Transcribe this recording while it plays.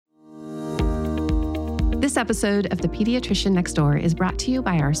This episode of The Pediatrician Next Door is brought to you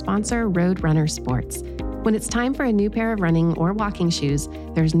by our sponsor, Roadrunner Sports. When it's time for a new pair of running or walking shoes,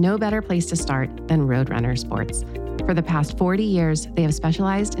 there's no better place to start than Roadrunner Sports. For the past 40 years, they have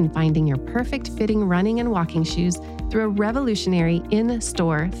specialized in finding your perfect fitting running and walking shoes through a revolutionary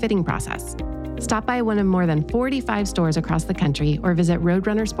in-store fitting process. Stop by one of more than 45 stores across the country or visit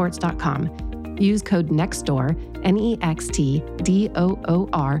roadrunnersports.com. Use code NEXTDOOR, NEXTDOOR,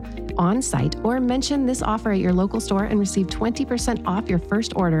 on site or mention this offer at your local store and receive 20% off your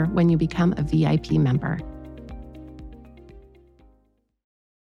first order when you become a VIP member.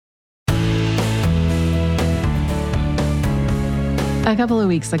 A couple of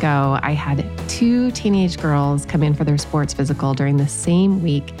weeks ago, I had 2 teenage girls come in for their sports physical during the same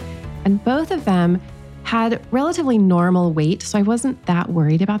week, and both of them had relatively normal weight, so I wasn't that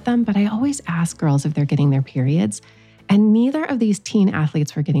worried about them, but I always ask girls if they're getting their periods, and neither of these teen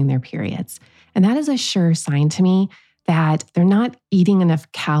athletes were getting their periods. And that is a sure sign to me that they're not eating enough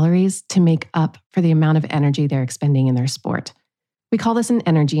calories to make up for the amount of energy they're expending in their sport. We call this an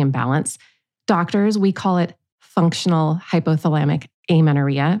energy imbalance. Doctors, we call it functional hypothalamic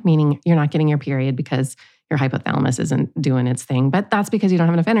amenorrhea, meaning you're not getting your period because your hypothalamus isn't doing its thing, but that's because you don't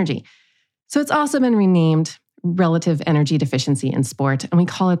have enough energy. So it's also been renamed relative energy deficiency in sport, and we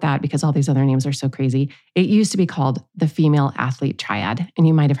call it that because all these other names are so crazy. It used to be called the female athlete triad, and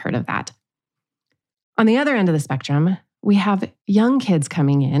you might have heard of that. On the other end of the spectrum, we have young kids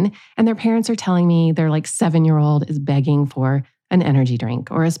coming in, and their parents are telling me their 7-year-old is begging for an energy drink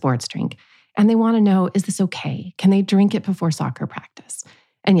or a sports drink. And they want to know, is this okay? Can they drink it before soccer practice?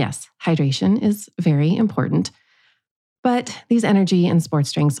 And yes, hydration is very important. But these energy and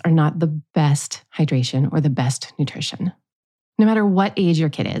sports drinks are not the best hydration or the best nutrition. No matter what age your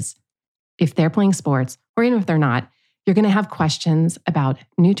kid is, if they're playing sports, or even if they're not, you're going to have questions about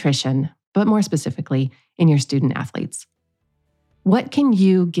nutrition, but more specifically in your student athletes. What can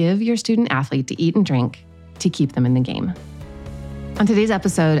you give your student athlete to eat and drink to keep them in the game? On today's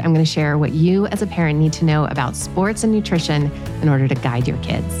episode, I'm going to share what you as a parent need to know about sports and nutrition in order to guide your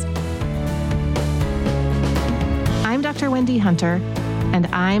kids. I'm Dr. Wendy Hunter, and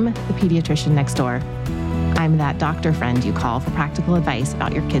I'm the pediatrician next door. I'm that doctor friend you call for practical advice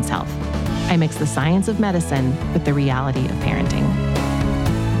about your kids' health. I mix the science of medicine with the reality of parenting.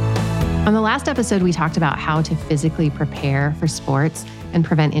 On the last episode, we talked about how to physically prepare for sports and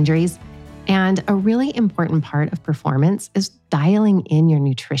prevent injuries. And a really important part of performance is dialing in your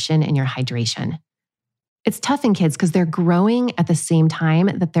nutrition and your hydration. It's tough in kids because they're growing at the same time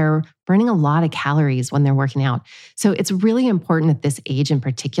that they're burning a lot of calories when they're working out. So it's really important at this age in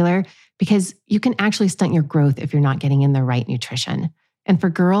particular because you can actually stunt your growth if you're not getting in the right nutrition. And for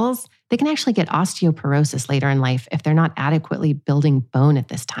girls, they can actually get osteoporosis later in life if they're not adequately building bone at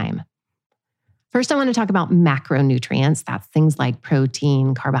this time. First, I want to talk about macronutrients. That's things like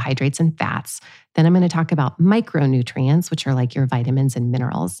protein, carbohydrates, and fats. Then I'm going to talk about micronutrients, which are like your vitamins and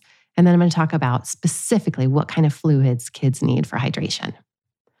minerals. And then I'm going to talk about specifically what kind of fluids kids need for hydration.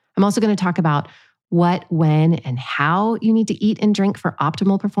 I'm also going to talk about what, when, and how you need to eat and drink for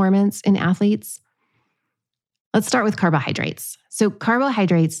optimal performance in athletes. Let's start with carbohydrates. So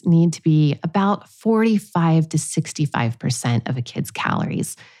carbohydrates need to be about 45 to 65% of a kid's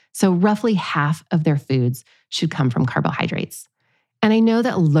calories. So roughly half of their foods should come from carbohydrates. And I know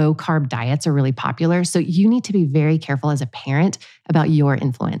that low-carb diets are really popular, so you need to be very careful as a parent about your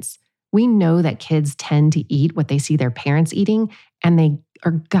influence. We know that kids tend to eat what they see their parents eating, and they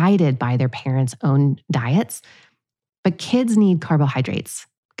are guided by their parents' own diets. But kids need carbohydrates.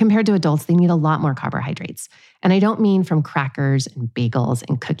 Compared to adults, they need a lot more carbohydrates. And I don't mean from crackers and bagels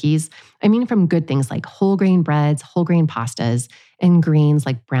and cookies. I mean from good things like whole grain breads, whole grain pastas, and grains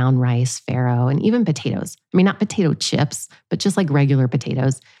like brown rice, farro, and even potatoes. I mean, not potato chips, but just like regular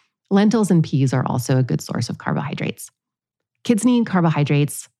potatoes. Lentils and peas are also a good source of carbohydrates. Kids need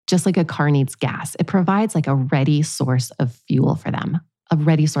carbohydrates just like a car needs gas. It provides like a ready source of fuel for them, a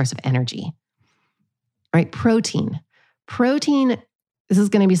ready source of energy. All right, protein. Protein, this is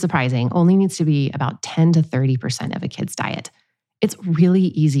going to be surprising, only needs to be about 10 to 30% of a kid's diet. It's really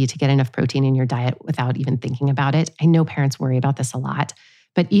easy to get enough protein in your diet without even thinking about it. I know parents worry about this a lot,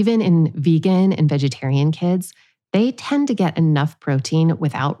 but even in vegan and vegetarian kids, they tend to get enough protein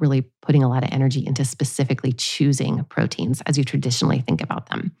without really putting a lot of energy into specifically choosing proteins as you traditionally think about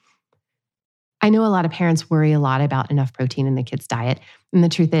them. I know a lot of parents worry a lot about enough protein in the kid's diet. And the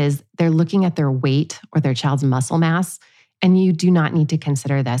truth is, they're looking at their weight or their child's muscle mass, and you do not need to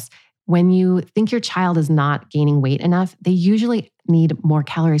consider this. When you think your child is not gaining weight enough, they usually need more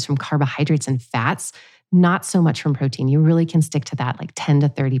calories from carbohydrates and fats, not so much from protein. You really can stick to that like 10 to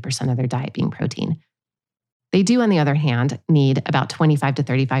 30% of their diet being protein. They do, on the other hand, need about 25 to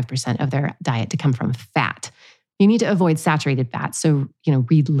 35% of their diet to come from fat. You need to avoid saturated fats, so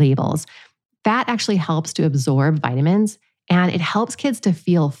read labels. Fat actually helps to absorb vitamins, and it helps kids to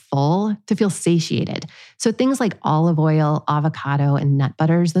feel full, to feel satiated. So things like olive oil, avocado, and nut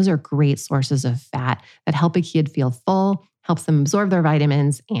butters, those are great sources of fat that help a kid feel full, helps them absorb their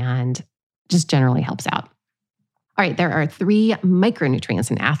vitamins, and just generally helps out. All right, there are 3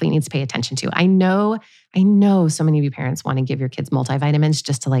 micronutrients an athlete needs to pay attention to. I know so many of you parents want to give your kids multivitamins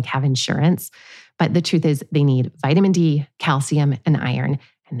just to have insurance, but the truth is they need vitamin D, calcium, and iron,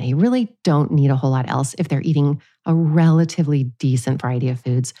 and they really don't need a whole lot else if they're eating a relatively decent variety of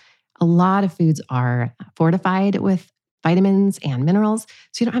foods. A lot of foods are fortified with vitamins and minerals,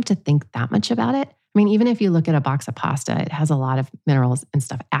 so you don't have to think that much about it. I mean, even if you look at a box of pasta, it has a lot of minerals and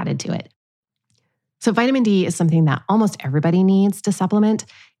stuff added to it. So vitamin D is something that almost everybody needs to supplement.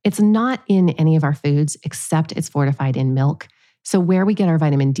 It's not in any of our foods except it's fortified in milk. So where we get our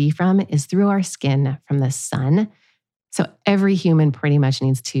vitamin D from is through our skin from the sun. So every human pretty much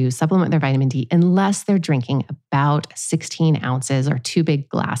needs to supplement their vitamin D unless they're drinking about 16 ounces or 2 big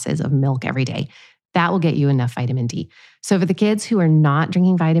glasses of milk every day. That will get you enough vitamin D. So for the kids who are not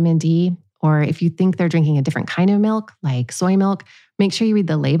drinking vitamin D, or if you think they're drinking a different kind of milk, like soy milk, make sure you read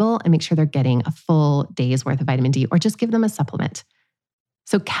the label and make sure they're getting a full day's worth of vitamin D, or just give them a supplement.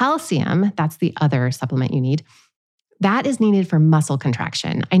 So calcium, that's the other supplement you need. That is needed for muscle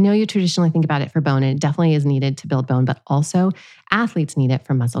contraction. I know you traditionally think about it for bone, and it definitely is needed to build bone, but also athletes need it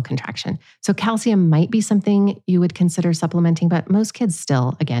for muscle contraction. So calcium might be something you would consider supplementing, but most kids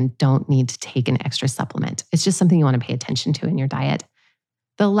still, again, don't need to take an extra supplement. It's just something you want to pay attention to in your diet.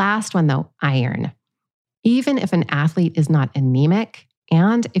 The last one, though, iron. Even if an athlete is not anemic,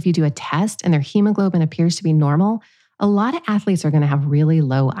 and if you do a test and their hemoglobin appears to be normal, a lot of athletes are going to have really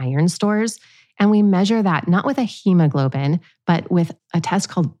low iron stores. And we measure that not with a hemoglobin, but with a test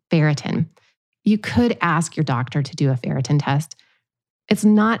called ferritin. You could ask your doctor to do a ferritin test. It's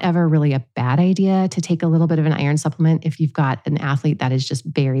not ever really a bad idea to take a little bit of an iron supplement if you've got an athlete that is just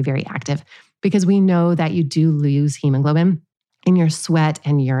very, very active, because we know that you do lose hemoglobin in your sweat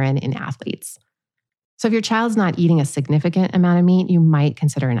and urine in athletes. So if your child's not eating a significant amount of meat, you might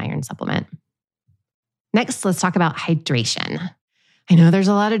consider an iron supplement. Next, let's talk about hydration. I know there's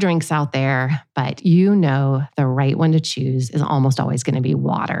a lot of drinks out there, but the right one to choose is almost always going to be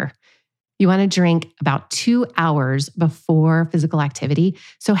water. You want to drink about 2 hours before physical activity.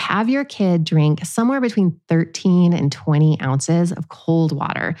 So have your kid drink somewhere between 13 and 20 ounces of cold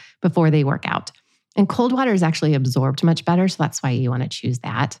water before they work out. And cold water is actually absorbed much better, so that's why you want to choose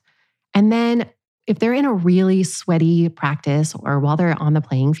that. And then if they're in a really sweaty practice or while they're on the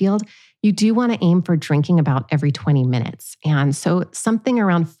playing field, you do want to aim for drinking about every 20 minutes. And so something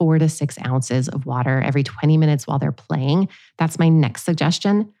around 4 to 6 ounces of water every 20 minutes while they're playing. That's my next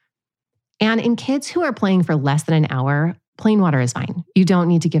suggestion. And in kids who are playing for less than an hour, plain water is fine. You don't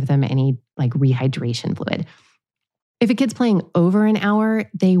need to give them any rehydration fluid. If a kid's playing over an hour,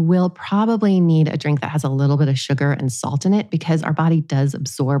 they will probably need a drink that has a little bit of sugar and salt in it, because our body does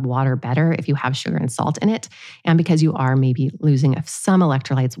absorb water better if you have sugar and salt in it, and because you are maybe losing some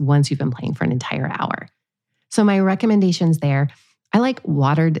electrolytes once you've been playing for an entire hour. So my recommendations there, I like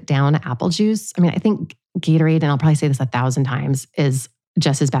watered down apple juice. I think Gatorade, and I'll probably say this 1,000 times, is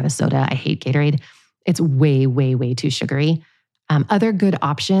just as bad as soda. I hate Gatorade. It's way, way, way too sugary. Other good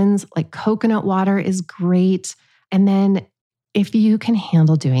options like coconut water is great. And then if you can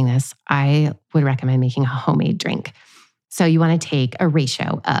handle doing this, I would recommend making a homemade drink. So you want to take a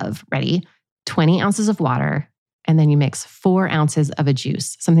ratio of, 20 ounces of water, and then you mix 4 ounces of a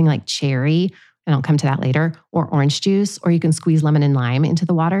juice, something like cherry, and I'll come to that later, or orange juice, or you can squeeze lemon and lime into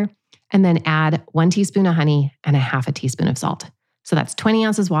the water, and then add 1 teaspoon of honey and 1/2 teaspoon of salt. So that's 20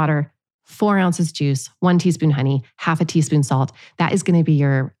 ounces water, 4 ounces juice, 1 teaspoon honey, 1/2 teaspoon salt. That is going to be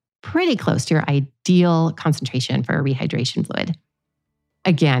your pretty close to your ideal concentration for a rehydration fluid.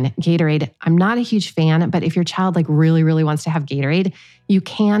 Again, Gatorade, I'm not a huge fan, but if your child really, really wants to have Gatorade, you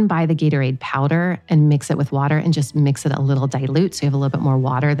can buy the Gatorade powder and mix it with water and just mix it a little dilute so you have a little bit more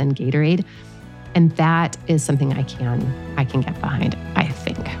water than Gatorade. And that is something I can get behind, I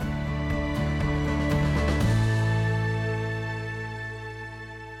think.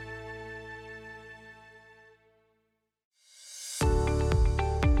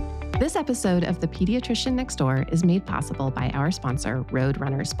 This episode of The Pediatrician Next Door is made possible by our sponsor,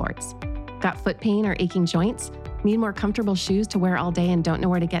 Roadrunner Sports. Got foot pain or aching joints? Need more comfortable shoes to wear all day and don't know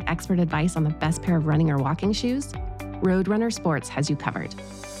where to get expert advice on the best pair of running or walking shoes? Roadrunner Sports has you covered.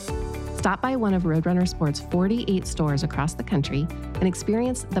 Stop by one of Roadrunner Sports' 48 stores across the country and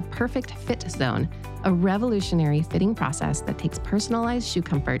experience the Perfect Fit Zone, a revolutionary fitting process that takes personalized shoe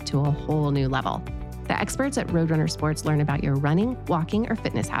comfort to a whole new level. The experts at Roadrunner Sports learn about your running, walking, or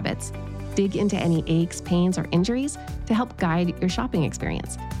fitness habits, dig into any aches, pains, or injuries to help guide your shopping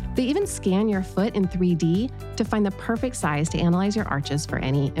experience. They even scan your foot in 3D to find the perfect size to analyze your arches for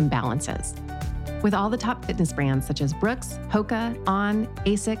any imbalances. With all the top fitness brands such as Brooks, Hoka, On,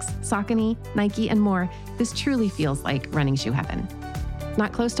 Asics, Saucony, Nike, and more, this truly feels like running shoe heaven.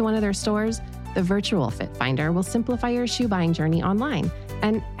 Not close to one of their stores? The virtual Fit Finder will simplify your shoe buying journey online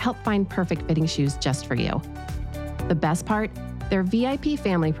and help find perfect fitting shoes just for you. The best part? Their VIP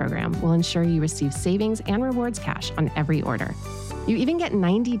family program will ensure you receive savings and rewards cash on every order. You even get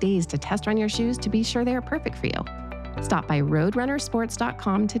 90 days to test run your shoes to be sure they are perfect for you. Stop by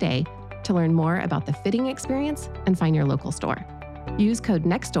roadrunnersports.com today to learn more about the fitting experience and find your local store. Use code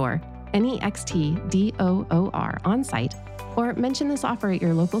NEXTDOOR, NEXTDOOR, on site, or mention this offer at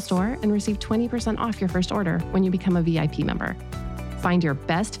your local store and receive 20% off your first order when you become a VIP member. Find your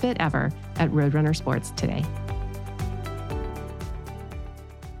best fit ever at Roadrunner Sports today.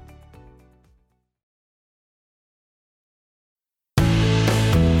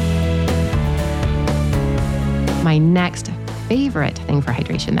 My next favorite thing for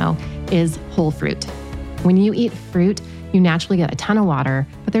hydration, though, is whole fruit. When you eat fruit, you naturally get a ton of water,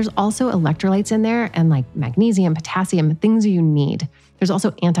 but there's also electrolytes in there and like magnesium, potassium, things you need. There's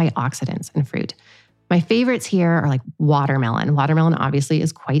also antioxidants in fruit. My favorites here are like watermelon. Watermelon obviously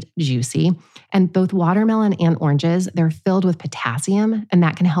is quite juicy. And both watermelon and oranges, they're filled with potassium, and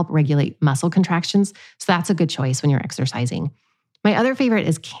that can help regulate muscle contractions. So that's a good choice when you're exercising. My other favorite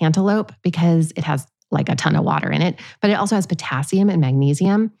is cantaloupe because it has like a ton of water in it, but it also has potassium and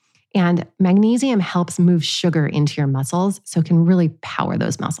magnesium. And magnesium helps move sugar into your muscles, so it can really power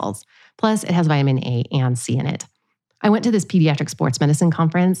those muscles. Plus, it has vitamin A and C in it. I went to this pediatric sports medicine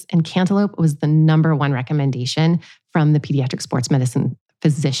conference, and cantaloupe was the #1 recommendation from the pediatric sports medicine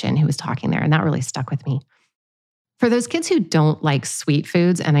physician who was talking there, and that really stuck with me. For those kids who don't like sweet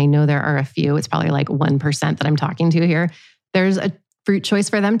foods, and I know there are a few, it's probably like 1% that I'm talking to here, there's a fruit choice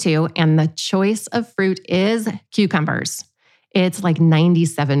for them too, and the choice of fruit is cucumbers. It's like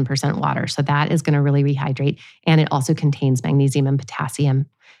 97% water, so that is going to really rehydrate, and it also contains magnesium and potassium.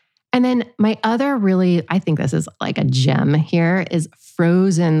 And then my other really, I think this is like a gem here, is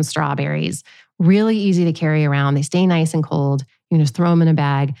frozen strawberries. Really easy to carry around. They stay nice and cold. You can just throw them in a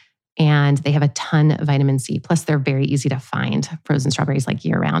bag, and they have a ton of vitamin C. Plus, they're very easy to find, frozen strawberries, like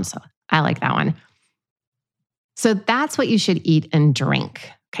year round, so I like that one. So that's what you should eat and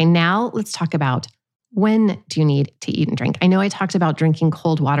drink. Okay, now let's talk about when do you need to eat and drink. I know I talked about drinking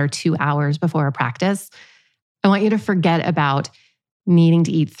cold water 2 hours before a practice. I want you to forget about needing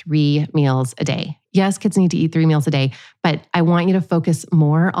to eat 3 meals a day. Yes, kids need to eat 3 meals a day, but I want you to focus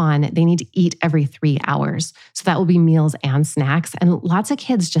more on they need to eat every 3 hours. So that will be meals and snacks. And lots of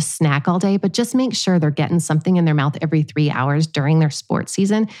kids just snack all day, but just make sure they're getting something in their mouth every 3 hours during their sports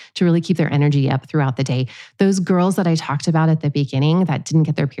season to really keep their energy up throughout the day. Those girls that I talked about at the beginning that didn't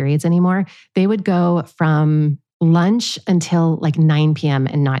get their periods anymore, they would go from lunch until like 9 p.m.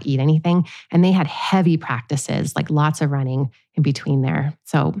 and not eat anything. And they had heavy practices, like lots of running in between there.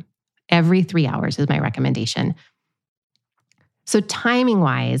 So every 3 hours is my recommendation. So timing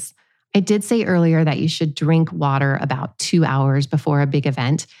wise, I did say earlier that you should drink water about 2 hours before a big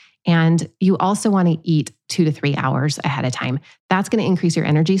event. And you also want to eat 2 to 3 hours ahead of time. That's going to increase your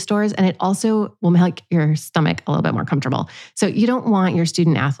energy stores, and it also will make your stomach a little bit more comfortable. So you don't want your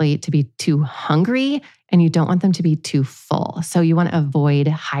student athlete to be too hungry, and you don't want them to be too full. So you want to avoid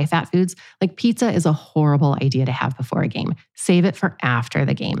high fat foods. Like pizza is a horrible idea to have before a game. Save it for after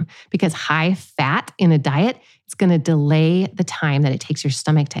the game, because high fat in a diet is going to delay the time that it takes your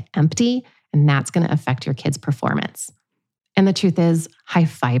stomach to empty, and that's going to affect your kids' performance. And the truth is, high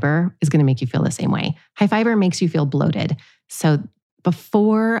fiber is going to make you feel the same way. High fiber makes you feel bloated. So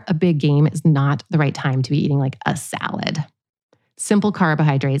before a big game is not the right time to be eating like a salad. Simple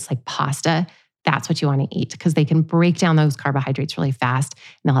carbohydrates like pasta, that's what you want to eat because they can break down those carbohydrates really fast and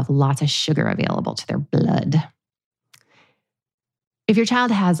they'll have lots of sugar available to their blood. If your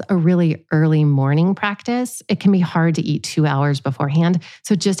child has a really early morning practice, it can be hard to eat 2 hours beforehand.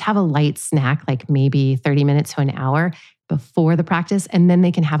 So just have a light snack, like maybe 30 minutes to an hour before the practice, and then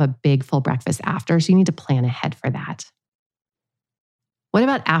they can have a big full breakfast after. So you need to plan ahead for that. What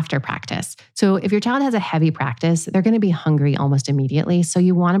about after practice? So if your child has a heavy practice, they're going to be hungry almost immediately. So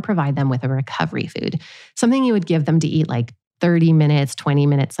you want to provide them with a recovery food, something you would give them to eat like 30 minutes, 20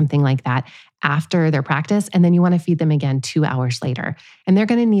 minutes, something like that after their practice. And then you want to feed them again 2 hours later. And they're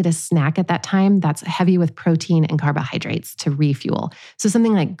going to need a snack at that time that's heavy with protein and carbohydrates to refuel. So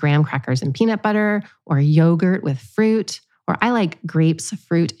something like graham crackers and peanut butter, or yogurt with fruit, or I like grapes,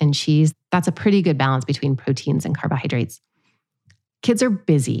 fruit, and cheese. That's a pretty good balance between proteins and carbohydrates. Kids are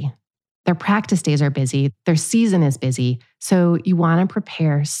busy. Their practice days are busy. Their season is busy. So you want to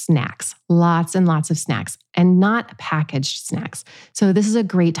prepare snacks, lots and lots of snacks, and not packaged snacks. So this is a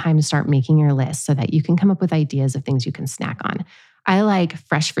great time to start making your list so that you can come up with ideas of things you can snack on. I like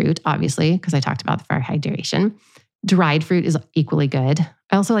fresh fruit, obviously, because I talked about the hydration. Dried fruit is equally good.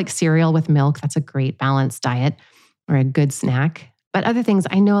 I also like cereal with milk. That's a great balanced diet or a good snack. But other things,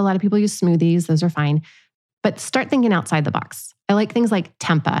 I know a lot of people use smoothies. Those are fine. But start thinking outside the box. I like things like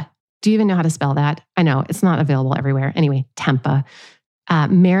tempeh. Do you even know how to spell that? I know it's not available everywhere. Anyway, tempeh.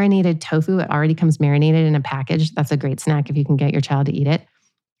 Marinated tofu. It already comes marinated in a package. That's a great snack if you can get your child to eat it.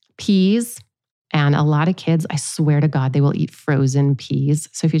 Peas. And a lot of kids, I swear to God, they will eat frozen peas.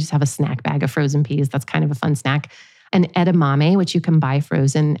 So if you just have a snack bag of frozen peas, that's kind of a fun snack. An edamame, which you can buy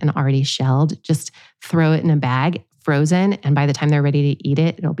frozen and already shelled, just throw it in a bag, frozen. And by the time they're ready to eat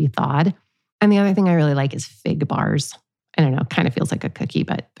it, it'll be thawed. And the other thing I really like is fig bars. I don't know, kind of feels like a cookie,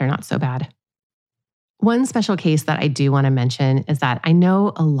 but they're not so bad. One special case that I do want to mention is that I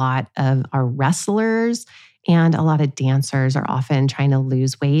know a lot of our wrestlers and a lot of dancers are often trying to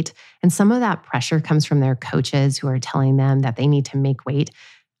lose weight. And some of that pressure comes from their coaches who are telling them that they need to make weight.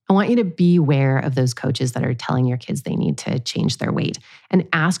 I want you to be aware of those coaches that are telling your kids they need to change their weight, and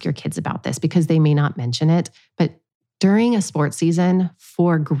ask your kids about this because they may not mention it. But during a sports season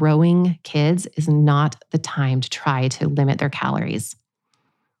for growing kids is not the time to try to limit their calories.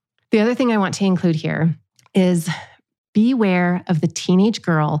 The other thing I want to include here is beware of the teenage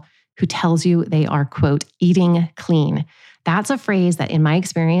girl who tells you they are, quote, eating clean. That's a phrase that, in my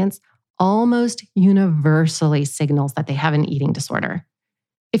experience, almost universally signals that they have an eating disorder.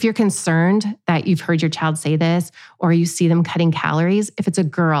 If you're concerned that you've heard your child say this, or you see them cutting calories, if it's a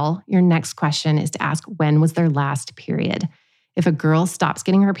girl, your next question is to ask, when was their last period? If a girl stops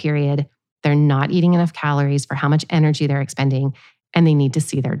getting her period, they're not eating enough calories for how much energy they're expending, and they need to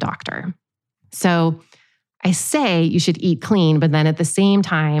see their doctor. So I say you should eat clean, but then at the same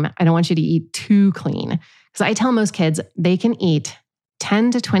time, I don't want you to eat too clean. Because I tell most kids they can eat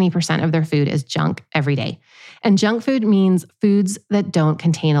 10 to 20% of their food as junk every day. And junk food means foods that don't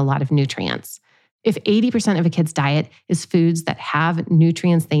contain a lot of nutrients. If 80% of a kid's diet is foods that have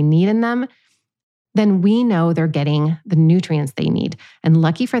nutrients they need in them, then we know they're getting the nutrients they need. And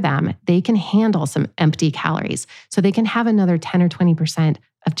lucky for them, they can handle some empty calories. So they can have another 10 or 20%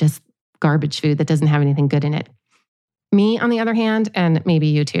 of just garbage food that doesn't have anything good in it. Me, on the other hand, and maybe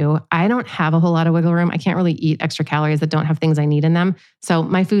you too, I don't have a whole lot of wiggle room. I can't really eat extra calories that don't have things I need in them. So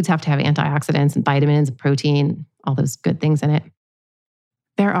my foods have to have antioxidants and vitamins and protein, all those good things in it.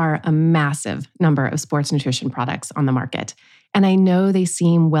 There are a massive number of sports nutrition products on the market. And I know they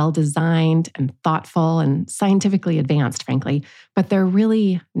seem well-designed and thoughtful and scientifically advanced, frankly, but they're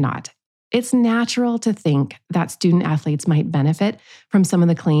really not. It's natural to think that student athletes might benefit from some of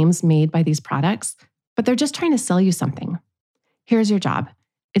the claims made by these products, but they're just trying to sell you something. Here's your job.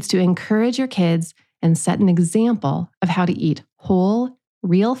 It's to encourage your kids and set an example of how to eat whole,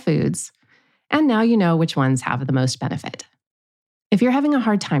 real foods. And now you know which ones have the most benefit. If you're having a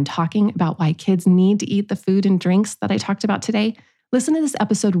hard time talking about why kids need to eat the food and drinks that I talked about today, listen to this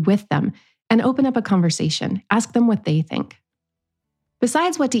episode with them and open up a conversation. Ask them what they think.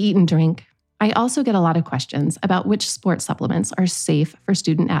 Besides what to eat and drink, I also get a lot of questions about which sports supplements are safe for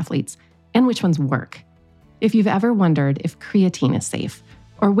student athletes and which ones work. If you've ever wondered if creatine is safe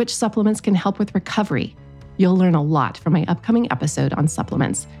or which supplements can help with recovery, you'll learn a lot from my upcoming episode on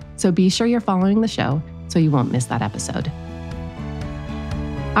supplements. So be sure you're following the show so you won't miss that episode.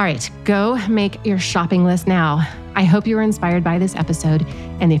 All right, go make your shopping list now. I hope you were inspired by this episode.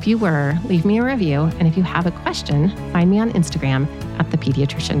 And if you were, leave me a review. And if you have a question, find me on Instagram at The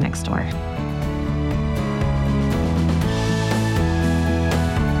Pediatrician Next Door.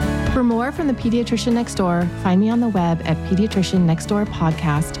 For more from The Pediatrician Next Door, find me on the web at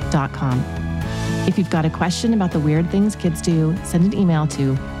pediatriciannextdoorpodcast.com. If you've got a question about the weird things kids do, send an email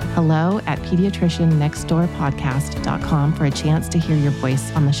to hello@pediatriciannextdoorpodcast.com for a chance to hear your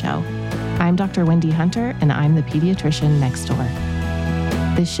voice on the show. I'm Dr. Wendy Hunter, and I'm the Pediatrician Next Door.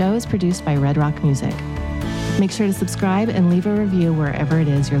 This show is produced by Red Rock Music. Make sure to subscribe and leave a review wherever it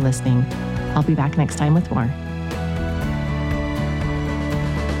is you're listening. I'll be back next time with more.